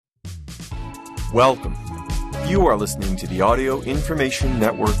Welcome. You are listening to the Audio Information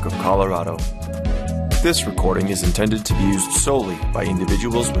Network of Colorado. This recording is intended to be used solely by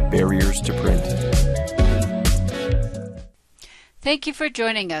individuals with barriers to print. Thank you for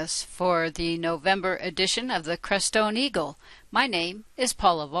joining us for the November edition of the Crestone Eagle. My name is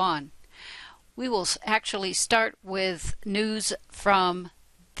Paula Vaughn. We will actually start with news from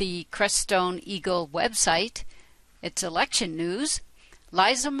the Crestone Eagle website. It's election news.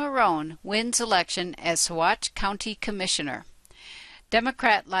 Liza Marrone wins election as Saguache County Commissioner.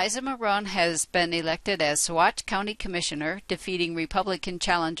 Democrat Liza Marrone has been elected as Saguache County Commissioner, defeating Republican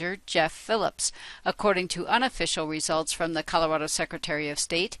challenger Jeff Phillips. According to unofficial results from the Colorado Secretary of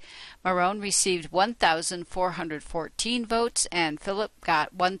State, Marrone received 1,414 votes and Phillips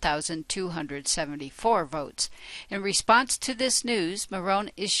got 1,274 votes. In response to this news,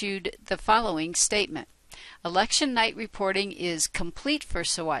 Marrone issued the following statement. Election night reporting is complete for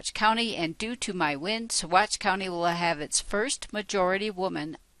Saguache County, and due to my win, Saguache County will have its first majority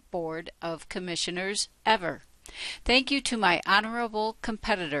woman board of commissioners ever. Thank you to my honorable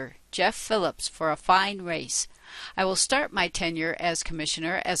competitor, Jeff Phillips, for a fine race. I will start my tenure as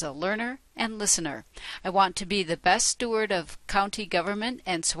commissioner as a learner and listener. I want to be the best steward of county government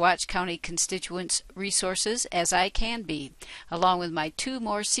and Saguache County constituents' resources as I can be, along with my two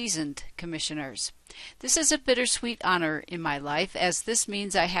more seasoned commissioners. This is a bittersweet honor in my life, as this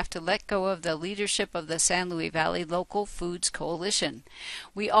means I have to let go of the leadership of the San Luis Valley Local Foods Coalition.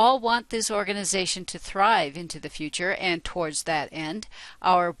 We all want this organization to thrive into the future, and towards that end,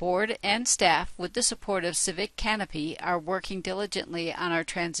 our board and staff, with the support of Civic Canopy, are working diligently on our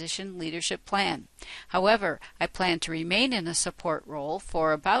transition leadership plan. However, I plan to remain in a support role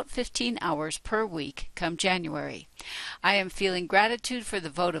for about 15 hours per week come January. I am feeling gratitude for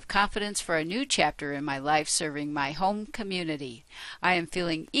the vote of confidence for a new chapter in my life serving my home community. I am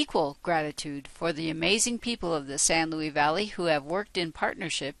feeling equal gratitude for the amazing people of the San Luis Valley who have worked in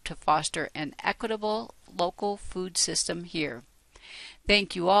partnership to foster an equitable local food system here.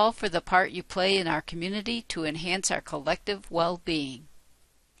 Thank you all for the part you play in our community to enhance our collective well-being.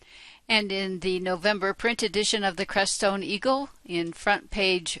 And in the November print edition of the Crestone Eagle, in front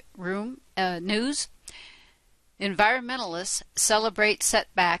page news, environmentalists celebrate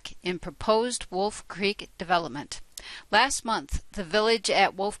setback in proposed Wolf Creek development. Last month, the village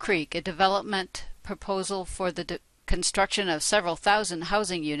at Wolf Creek, a development proposal for the construction of several thousand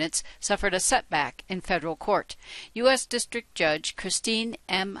housing units, suffered a setback in federal court. U.S. District Judge Crestone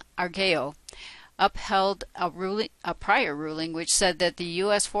M. Arguello upheld a prior ruling which said that the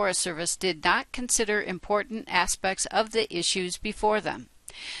U.S. Forest Service did not consider important aspects of the issues before them.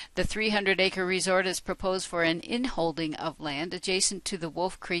 The 300-acre resort is proposed for an inholding of land adjacent to the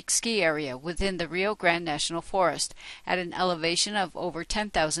Wolf Creek ski area within the Rio Grande National Forest at an elevation of over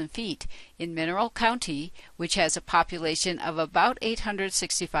 10,000 feet in Mineral County, which has a population of about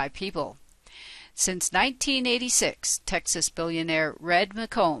 865 people. Since 1986, Texas billionaire Red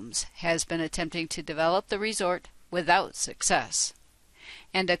McCombs has been attempting to develop the resort without success.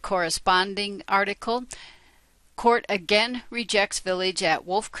 And a corresponding article, Court again rejects village at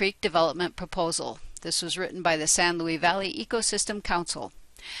Wolf Creek development proposal. This was written by the San Luis Valley Ecosystem Council.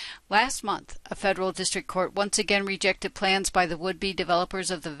 Last month, a federal district court once again rejected plans by the would-be developers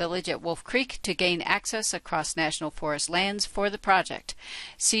of the village at Wolf Creek to gain access across national forest lands for the project.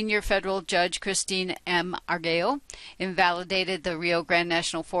 Senior federal judge Crestone M. Arguello invalidated the Rio Grande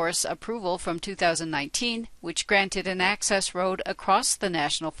National Forest's approval from 2019, which granted an access road across the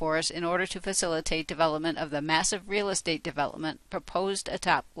national forest in order to facilitate development of the massive real estate development proposed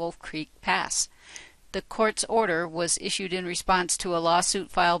atop Wolf Creek Pass. The court's order was issued in response to a lawsuit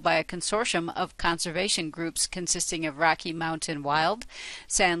filed by a consortium of conservation groups consisting of Rocky Mountain Wild,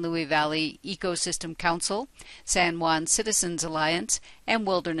 San Luis Valley Ecosystem Council, San Juan Citizens Alliance, and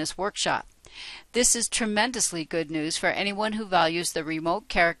Wilderness Workshop. This is tremendously good news for anyone who values the remote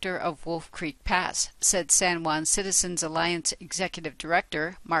character of Wolf Creek Pass, said San Juan Citizens Alliance Executive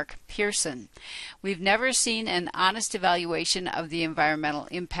Director Mark Pearson. We've never seen an honest evaluation of the environmental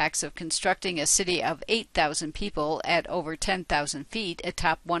impacts of constructing a city of 8,000 people at over 10,000 feet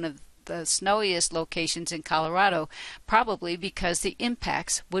atop one of the snowiest locations in Colorado, probably because the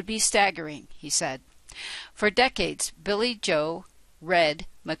impacts would be staggering, he said. For decades, Billy Joe Red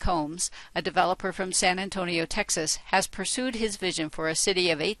McCombs, a developer from San Antonio, Texas, has pursued his vision for a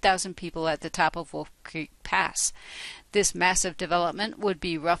city of 8,000 people at the top of Wolf Creek Pass. This massive development would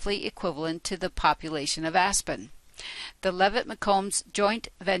be roughly equivalent to the population of Aspen. The Leavitt-McCombs joint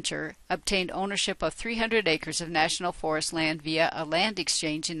venture obtained ownership of 300 acres of national forest land via a land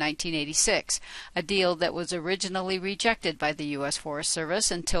exchange in 1986, a deal that was originally rejected by the U.S. Forest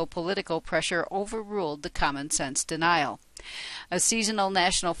Service until political pressure overruled the common sense denial. A seasonal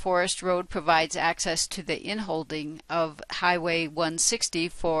national forest road provides access to the inholding of Highway 160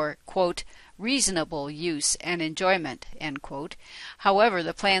 for, quote, reasonable use and enjoyment, end quote. However,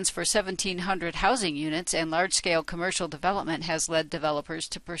 the plans for 1,700 housing units and large-scale commercial development has led developers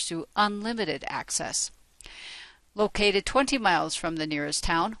to pursue unlimited access. Located 20 miles from the nearest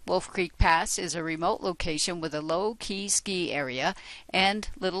town, Wolf Creek Pass is a remote location with a low-key ski area and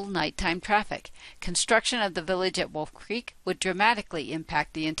little nighttime traffic. Construction of the village at Wolf Creek would dramatically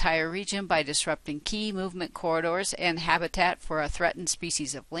impact the entire region by disrupting key movement corridors and habitat for a threatened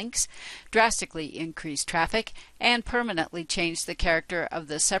species of lynx, drastically increase traffic, and permanently change the character of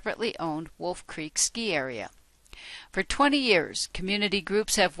the separately owned Wolf Creek ski area. For 20 years, community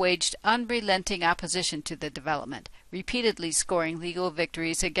groups have waged unrelenting opposition to the development, repeatedly scoring legal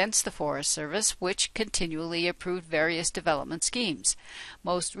victories against the Forest Service, which continually approved various development schemes.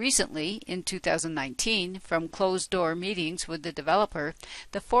 Most recently, in 2019, from closed-door meetings with the developer,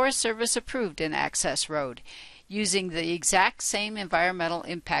 the Forest Service approved an access road, using the exact same environmental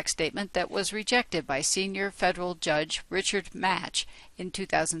impact statement that was rejected by senior federal judge Richard Match in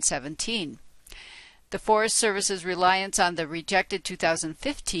 2017. The Forest Service's reliance on the rejected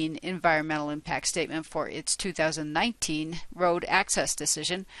 2015 environmental impact statement for its 2019 road access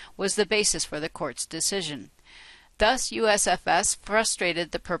decision was the basis for the court's decision. Thus, USFS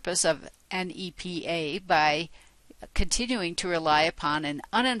frustrated the purpose of an EPA by continuing to rely upon an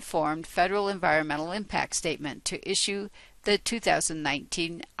uninformed federal environmental impact statement to issue the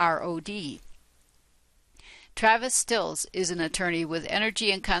 2019 ROD. Travis Stills is an attorney with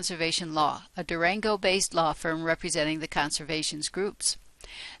Energy and Conservation Law, a Durango-based law firm representing the conservation groups.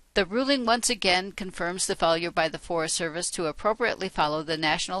 The ruling once again confirms the failure by the Forest Service to appropriately follow the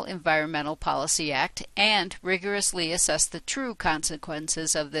National Environmental Policy Act and rigorously assess the true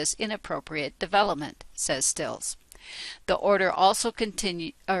consequences of this inappropriate development, says Stills. The order also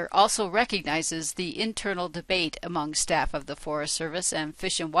recognizes the internal debate among staff of the Forest Service and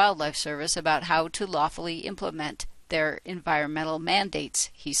Fish and Wildlife Service about how to lawfully implement their environmental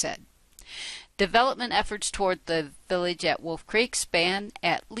mandates, he said. Development efforts toward the village at Wolf Creek span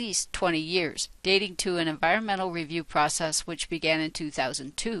at least 20 years, dating to an environmental review process which began in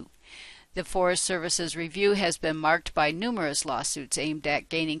 2002. The Forest Service's review has been marked by numerous lawsuits aimed at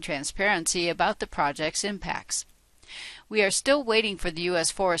gaining transparency about the project's impacts. We are still waiting for the U.S.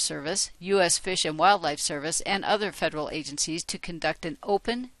 Forest Service, U.S. Fish and Wildlife Service, and other federal agencies to conduct an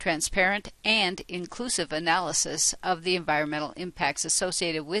open, transparent, and inclusive analysis of the environmental impacts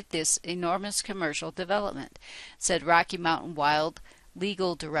associated with this enormous commercial development, said Rocky Mountain Wild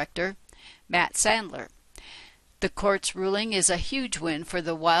Legal Director Matt Sandler. The court's ruling is a huge win for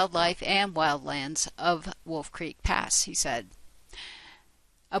the wildlife and wildlands of Wolf Creek Pass, he said.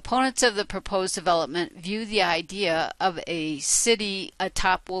 Opponents of the proposed development view the idea of a city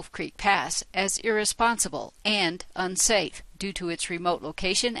atop Wolf Creek Pass as irresponsible and unsafe due to its remote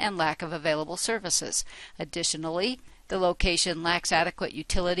location and lack of available services. Additionally, the location lacks adequate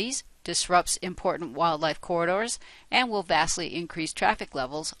utilities, disrupts important wildlife corridors, and will vastly increase traffic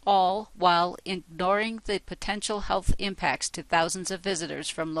levels, all while ignoring the potential health impacts to thousands of visitors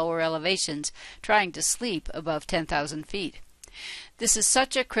from lower elevations trying to sleep above 10,000 feet. This is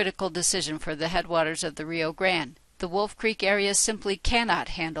such a critical decision for the headwaters of the Rio Grande. The Wolf Creek area simply cannot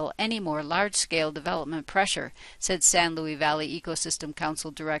handle any more large-scale development pressure, said San Luis Valley Ecosystem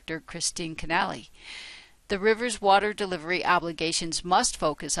Council Director Christine Canali. The river's water delivery obligations must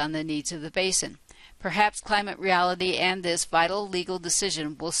focus on the needs of the basin. Perhaps climate reality and this vital legal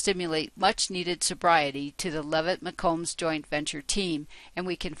decision will stimulate much-needed sobriety to the Leavitt-McCombs joint venture team, and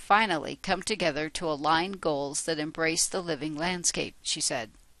we can finally come together to align goals that embrace the living landscape, she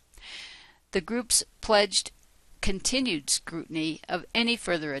said. The groups pledged continued scrutiny of any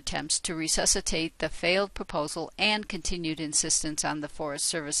further attempts to resuscitate the failed proposal and continued insistence on the Forest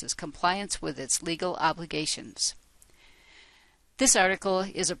Service's compliance with its legal obligations. This article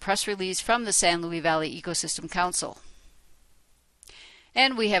is a press release from the San Luis Valley Ecosystem Council.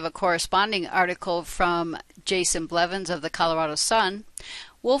 And we have a corresponding article from Jason Blevins of the Colorado Sun.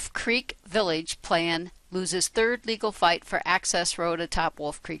 Wolf Creek Village Plan loses third legal fight for access road atop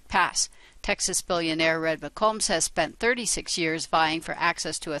Wolf Creek Pass. Texas billionaire Red McCombs has spent 36 years vying for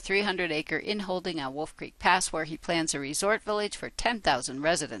access to a 300-acre inholding on Wolf Creek Pass where he plans a resort village for 10,000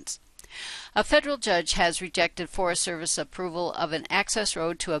 residents. A federal judge has rejected Forest Service approval of an access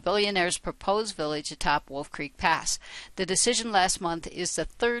road to a billionaire's proposed village atop Wolf Creek Pass. The decision last month is the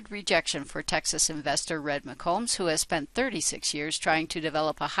third rejection for Texas investor Red McCombs, who has spent 36 years trying to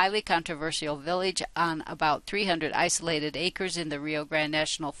develop a highly controversial village on about 300 isolated acres in the Rio Grande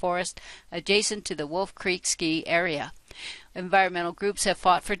National Forest, adjacent to the Wolf Creek ski area. Environmental groups have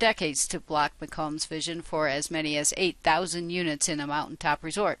fought for decades to block McCombs' vision for as many as 8,000 units in a mountaintop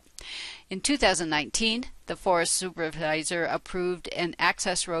resort. In 2019, the forest supervisor approved an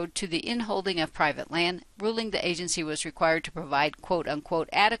access road to the inholding of private land, ruling the agency was required to provide quote-unquote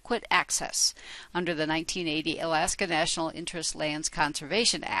adequate access under the 1980 Alaska National Interest Lands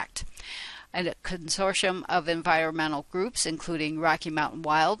Conservation Act. A consortium of environmental groups, including Rocky Mountain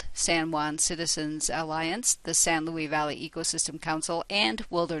Wild, San Juan Citizens Alliance, the San Luis Valley Ecosystem Council, and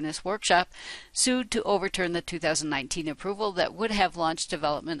Wilderness Workshop, sued to overturn the 2019 approval that would have launched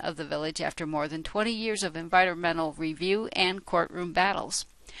development of the village after more than 20 years of environmental review and courtroom battles.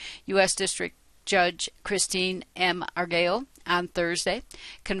 U.S. District Judge Crestone Eagle on Thursday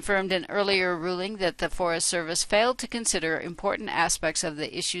confirmed an earlier ruling that the Forest Service failed to consider important aspects of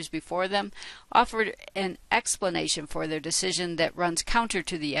the issues before them, offered an explanation for their decision that runs counter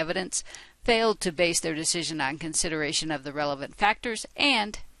to the evidence, failed to base their decision on consideration of the relevant factors,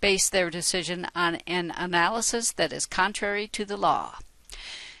 and based their decision on an analysis that is contrary to the law.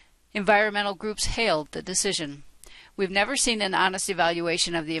 Environmental groups hailed the decision. We've never seen an honest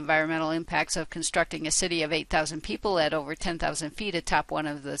evaluation of the environmental impacts of constructing a city of 8,000 people at over 10,000 feet atop one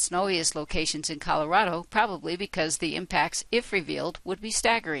of the snowiest locations in Colorado, probably because the impacts, if revealed, would be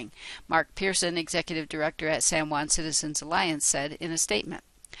staggering, Mark Pearson, executive director at San Juan Citizens Alliance, said in a statement.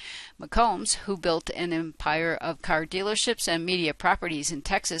 McCombs, who built an empire of car dealerships and media properties in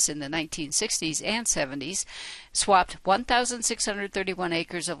Texas in the 1960s and 70s, swapped 1,631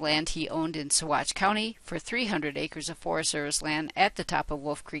 acres of land he owned in Saguache County for 300 acres of Forest Service land at the top of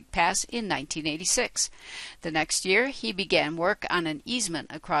Wolf Creek Pass in 1986. The next year, he began work on an easement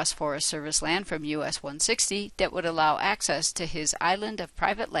across Forest Service land from US 160 that would allow access to his island of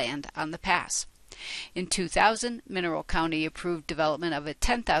private land on the pass. In 2000, Mineral County approved development of a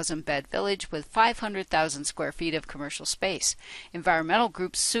 10,000-bed village with 500,000 square feet of commercial space. Environmental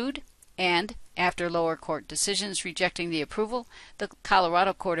groups sued, and, after lower court decisions rejecting the approval, the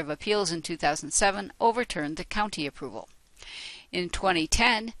Colorado Court of Appeals in 2007 overturned the county approval. In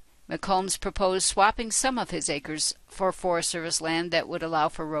 2010, McCombs proposed swapping some of his acres for Forest Service land that would allow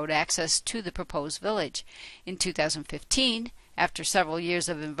for road access to the proposed village. In 2015, after several years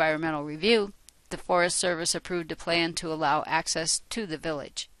of environmental review, the Forest Service approved a plan to allow access to the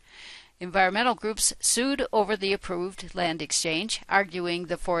village. Environmental groups sued over the approved land exchange, arguing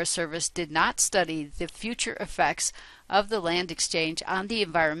the Forest Service did not study the future effects of the land exchange on the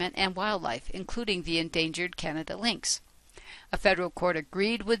environment and wildlife, including the endangered Canada lynx. A federal court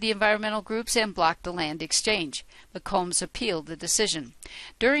agreed with the environmental groups and blocked the land exchange. McCombs appealed the decision.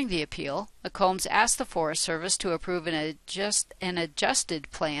 During the appeal, McCombs asked the Forest Service to approve an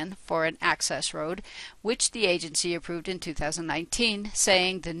adjusted plan for an access road, which the agency approved in 2019,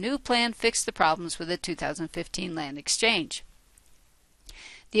 saying the new plan fixed the problems with the 2015 land exchange.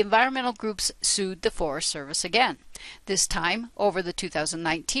 The environmental groups sued the Forest Service again, this time over the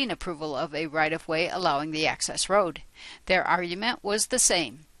 2019 approval of a right-of-way allowing the access road. Their argument was the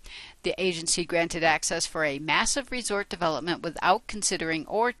same. The agency granted access for a massive resort development without considering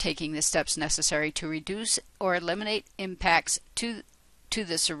or taking the steps necessary to reduce or eliminate impacts to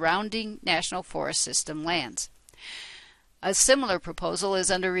the surrounding National Forest System lands. A similar proposal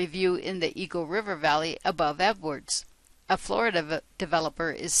is under review in the Eagle River Valley above Edwards. A Florida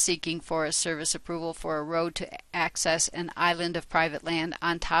developer is seeking Forest Service approval for a road to access an island of private land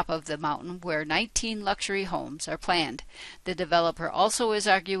on top of the mountain where 19 luxury homes are planned. The developer also is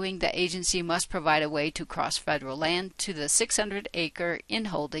arguing the agency must provide a way to cross federal land to the 600-acre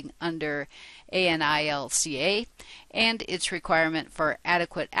inholding under ANILCA and its requirement for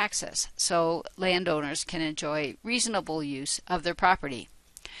adequate access so landowners can enjoy reasonable use of their property.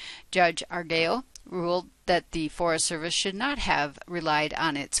 Judge Argeo ruled that the Forest Service should not have relied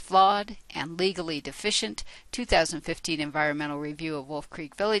on its flawed and legally deficient 2015 environmental review of Wolf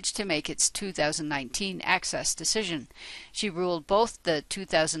Creek Village to make its 2019 access decision. She ruled both the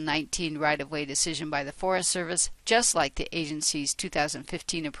 2019 right-of-way decision by the Forest Service, just like the agency's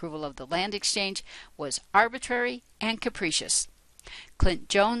 2015 approval of the land exchange, was arbitrary and capricious. Clint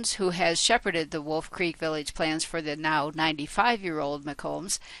Jones, who has shepherded the Wolf Creek Village plans for the now 95-year-old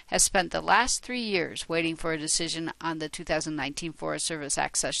McCombs, has spent the last 3 years waiting for a decision on the 2019 Forest Service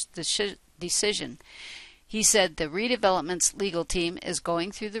access decision. He said the redevelopment's legal team is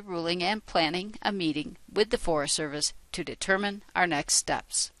going through the ruling and planning a meeting with the Forest Service to determine our next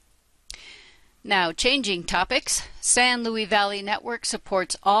steps. Now, changing topics, San Luis Valley Network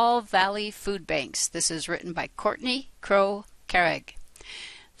supports all Valley food banks. This is written by Courtney Crow Carrig.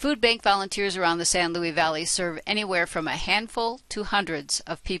 Food bank volunteers around the San Luis Valley serve anywhere from a handful to hundreds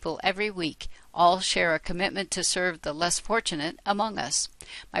of people every week. All share a commitment to serve the less fortunate among us.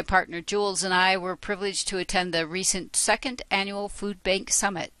 My partner Jules and I were privileged to attend the recent second annual Food Bank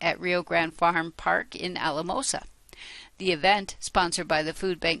Summit at Rio Grande Farm Park in Alamosa. The event, sponsored by the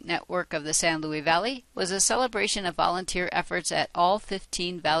Food Bank Network of the San Luis Valley, was a celebration of volunteer efforts at all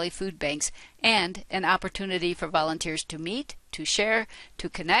 15 Valley food banks and an opportunity for volunteers to meet, to share, to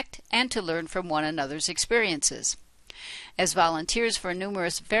connect, and to learn from one another's experiences. As volunteers for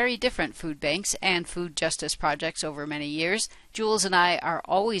numerous very different food banks and food justice projects over many years, Jules and I are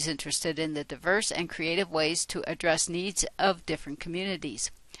always interested in the diverse and creative ways to address needs of different communities.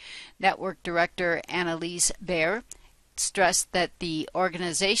 Network Director Annalise Baer stressed that the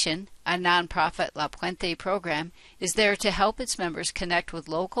organization, a nonprofit La Puente program, is there to help its members connect with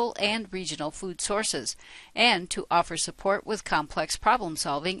local and regional food sources and to offer support with complex problem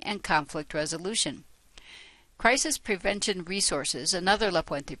solving and conflict resolution. Crisis Prevention Resources, another La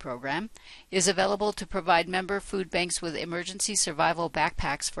Puente program, is available to provide member food banks with emergency survival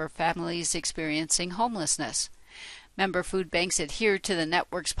backpacks for families experiencing homelessness. Member food banks adhere to the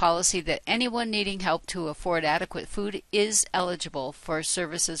network's policy that anyone needing help to afford adequate food is eligible for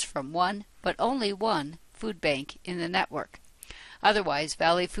services from one, but only one, food bank in the network. Otherwise,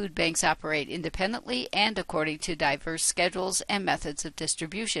 Valley food banks operate independently and according to diverse schedules and methods of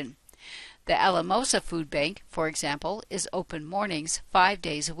distribution. The Alamosa Food Bank, for example, is open mornings 5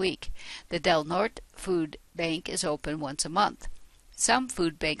 days a week. The Del Norte Food Bank is open once a month. Some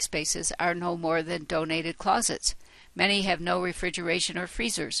food bank spaces are no more than donated closets. Many have no refrigeration or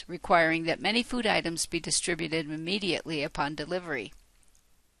freezers, requiring that many food items be distributed immediately upon delivery.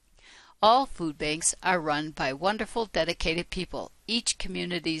 All food banks are run by wonderful, dedicated people, each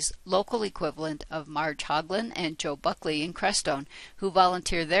community's local equivalent of Marge Hoglin and Joe Buckley in Crestone, who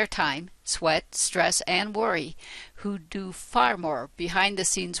volunteer their time, sweat, stress, and worry, who do far more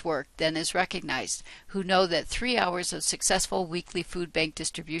behind-the-scenes work than is recognized, who know that 3 hours of successful weekly food bank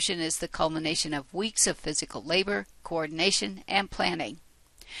distribution is the culmination of weeks of physical labor, coordination, and planning.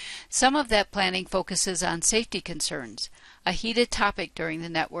 Some of that planning focuses on safety concerns, a heated topic during the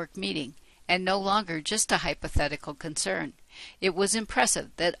network meeting, and no longer just a hypothetical concern. It was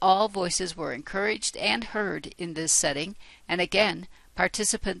impressive that all voices were encouraged and heard in this setting, and again,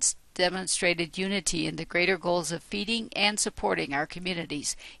 participants demonstrated unity in the greater goals of feeding and supporting our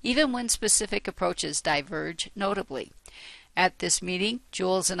communities, even when specific approaches diverge notably. At this meeting,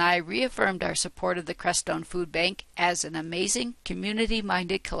 Jules and I reaffirmed our support of the Crestone Food Bank as an amazing,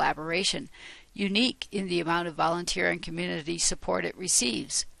 community-minded collaboration, unique in the amount of volunteer and community support it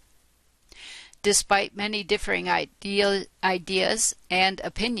receives. Despite many differing ideas and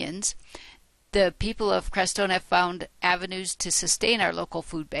opinions, the people of Crestone have found avenues to sustain our local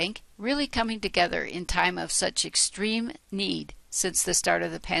food bank, really coming together in time of such extreme need since the start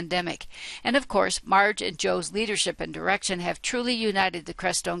of the pandemic. And of course, Marge and Joe's leadership and direction have truly united the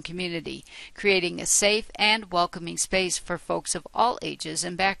Crestone community, creating a safe and welcoming space for folks of all ages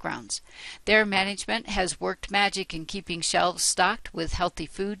and backgrounds. Their management has worked magic in keeping shelves stocked with healthy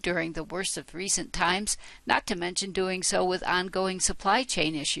food during the worst of recent times, not to mention doing so with ongoing supply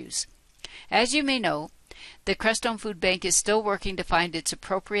chain issues. As you may know, the Crestone Food Bank is still working to find its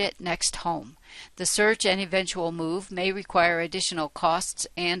appropriate next home. The search and eventual move may require additional costs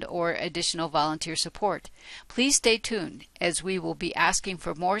and or additional volunteer support. Please stay tuned, as we will be asking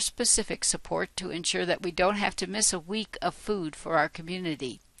for more specific support to ensure that we don't have to miss a week of food for our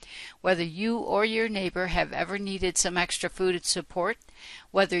community. Whether you or your neighbor have ever needed some extra food support,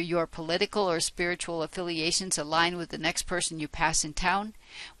 whether your political or spiritual affiliations align with the next person you pass in town,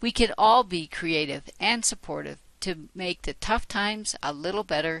 we can all be creative and supportive to make the tough times a little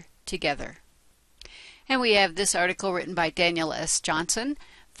better together. And we have this article written by Daniel S. Johnson,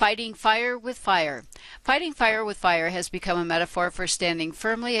 Fighting Fire with Fire. Fighting fire with fire has become a metaphor for standing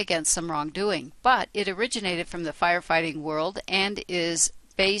firmly against some wrongdoing, but it originated from the firefighting world and is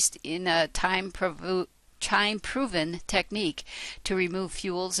based in a time time-proven technique to remove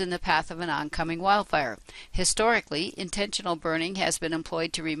fuels in the path of an oncoming wildfire. Historically, intentional burning has been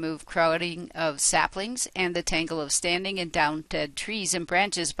employed to remove crowding of saplings and the tangle of standing and down dead trees and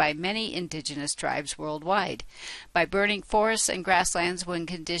branches by many indigenous tribes worldwide. By burning forests and grasslands when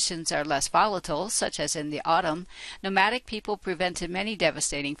conditions are less volatile, such as in the autumn, nomadic people prevented many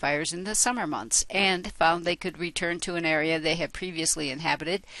devastating fires in the summer months and found they could return to an area they had previously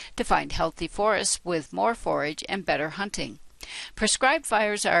inhabited to find healthy forests with more forage and better hunting. Prescribed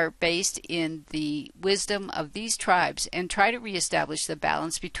fires are based in the wisdom of these tribes and try to reestablish the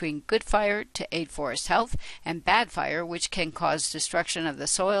balance between good fire to aid forest health and bad fire, which can cause destruction of the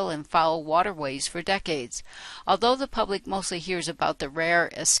soil and foul waterways for decades. Although the public mostly hears about the rare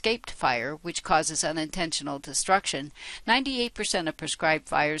escaped fire, which causes unintentional destruction, 98% of prescribed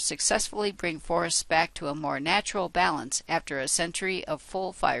fires successfully bring forests back to a more natural balance after a century of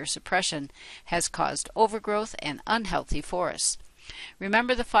full fire suppression has caused overgrowth and unhealthy forests.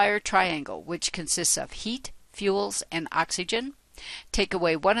 Remember the fire triangle, which consists of heat, fuels, and oxygen. Taking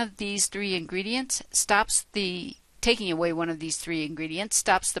away one of these three ingredients stops the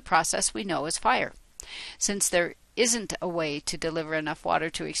process we know as fire. Since there isn't a way to deliver enough water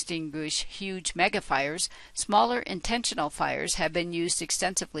to extinguish huge megafires, smaller intentional fires have been used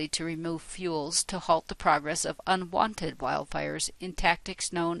extensively to remove fuels to halt the progress of unwanted wildfires in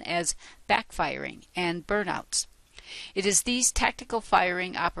tactics known as backfiring and burnouts. It is these tactical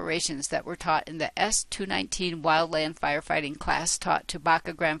firing operations that were taught in the S-219 Wildland Firefighting class taught to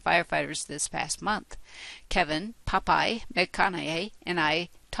Baca Grande firefighters this past month. Kevin Popeye McConaughey and I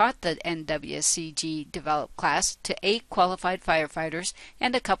taught the NWCG developed class to 8 qualified firefighters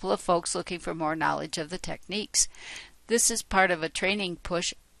and a couple of folks looking for more knowledge of the techniques. This is part of a training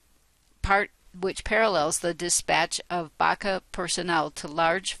push which parallels the dispatch of Baca personnel to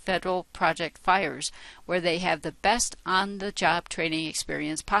large federal project fires, where they have the best on-the-job training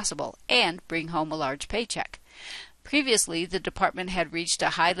experience possible and bring home a large paycheck. Previously, the department had reached a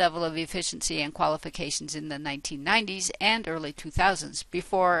high level of efficiency and qualifications in the 1990s and early 2000s,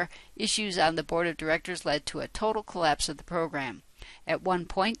 before issues on the board of directors led to a total collapse of the program. At one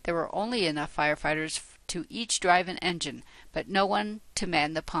point, there were only enough firefighters to each drive an engine, but no one to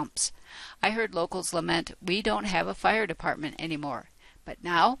man the pumps. I heard locals lament, "We don't have a fire department anymore." But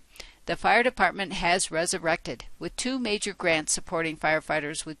now, the fire department has resurrected. With 2 major grants supporting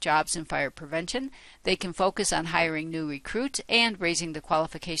firefighters with jobs in fire prevention, they can focus on hiring new recruits and raising the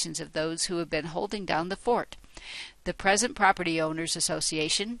qualifications of those who have been holding down the fort. The Present Property Owners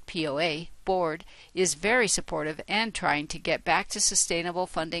Association, POA, board is very supportive and trying to get back to sustainable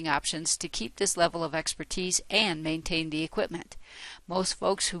funding options to keep this level of expertise and maintain the equipment. Most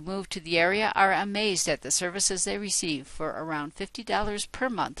folks who move to the area are amazed at the services they receive for around $50 per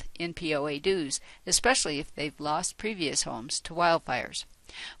month in POA dues, especially if they've lost previous homes to wildfires.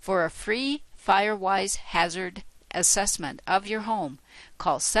 For a free FireWise hazard assessment of your home,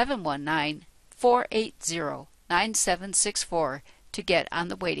 call 719-480-9764 to get on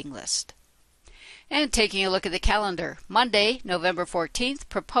the waiting list. And taking a look at the calendar, Monday, November 14th,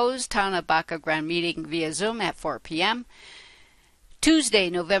 proposed Town of Baca Grande meeting via Zoom at 4 p.m. Tuesday,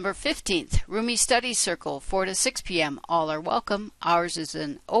 November 15th, Rumi Study Circle, 4 to 6 p.m. All are welcome. Ours is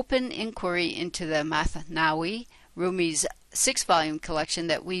an open inquiry into the Mathnawi, Rumi's 6-volume collection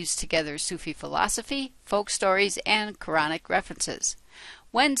that weaves together Sufi philosophy, folk stories, and Quranic references.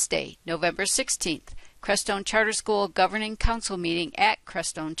 Wednesday, November 16th, Crestone Charter School Governing Council meeting at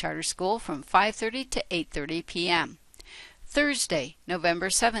Crestone Charter School from 5:30 to 8:30 p.m. Thursday, November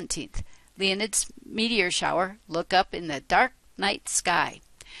 17th, Leonid's meteor shower, look up in the dark night sky.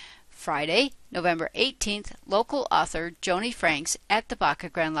 Friday, November 18th, local author Joni Franks at the Baca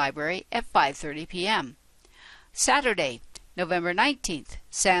Grande Library at 5:30 p.m. Saturday, November 19th,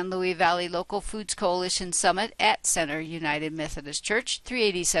 San Luis Valley Local Foods Coalition Summit at Center United Methodist Church,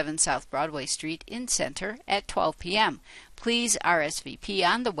 387 South Broadway Street in Center at 12 p.m. Please RSVP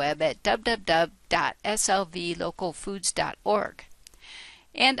on the web at www.slvlocalfoods.org.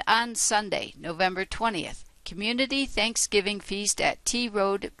 And on Sunday, November 20th, Community Thanksgiving Feast at T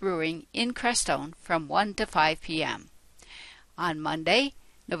Road Brewing in Crestone from 1 to 5 p.m. On Monday,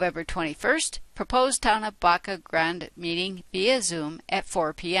 November 21st, proposed Town of Baca Grande meeting via Zoom at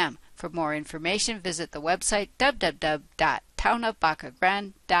 4 p.m. For more information, visit the website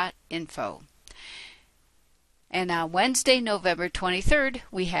www.townofbacagrande.info. And on Wednesday, November 23rd,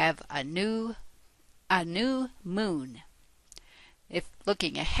 we have a new moon. If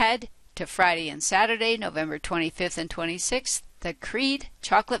looking ahead to Friday and Saturday, November 25th and 26th, the Creed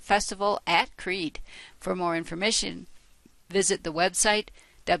Chocolate Festival at Creed. For more information, visit the website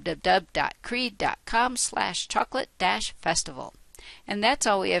www.creed.com/chocolate-festival. And that's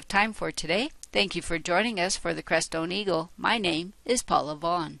all we have time for today. Thank you for joining us for the Crestone Eagle. My name is Paula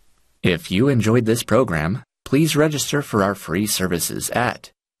Vaughn. If you enjoyed this program, please register for our free services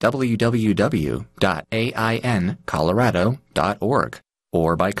at www.aincolorado.org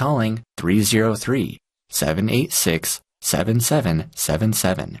or by calling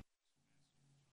 303-786-7777.